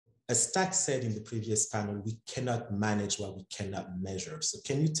as Tack said in the previous panel, we cannot manage what we cannot measure. So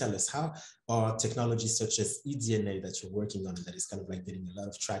can you tell us how are technologies such as eDNA that you're working on, that is kind of like getting a lot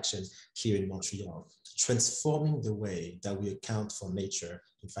of traction here in Montreal, transforming the way that we account for nature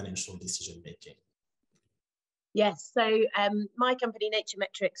in financial decision making? Yes, so my company,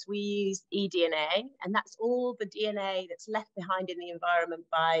 NatureMetrics, we use eDNA, and that's all the DNA that's left behind in the environment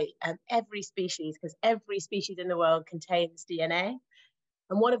by every species, because every species in the world contains DNA.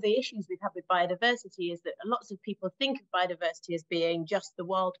 And one of the issues we've had with biodiversity is that lots of people think of biodiversity as being just the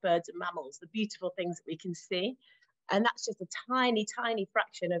wild birds and mammals, the beautiful things that we can see. And that's just a tiny, tiny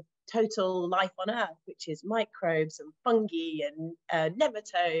fraction of total life on Earth, which is microbes and fungi and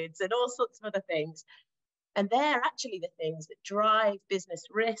nematodes and all sorts of other things. And they're actually the things that drive business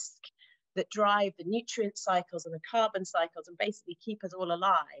risk, that drive the nutrient cycles and the carbon cycles and basically keep us all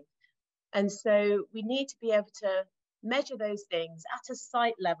alive. And so we need to be able to measure those things at a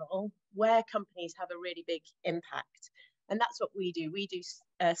site level where companies have a really big impact. And that's what we do. We do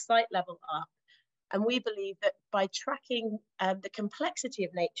site level up. And we believe that by tracking the complexity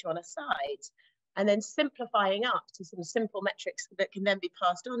of nature on a site, and then simplifying up to some simple metrics that can then be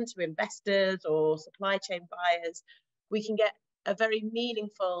passed on to investors or supply chain buyers, we can get a very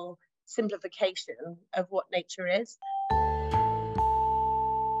meaningful simplification of what nature is.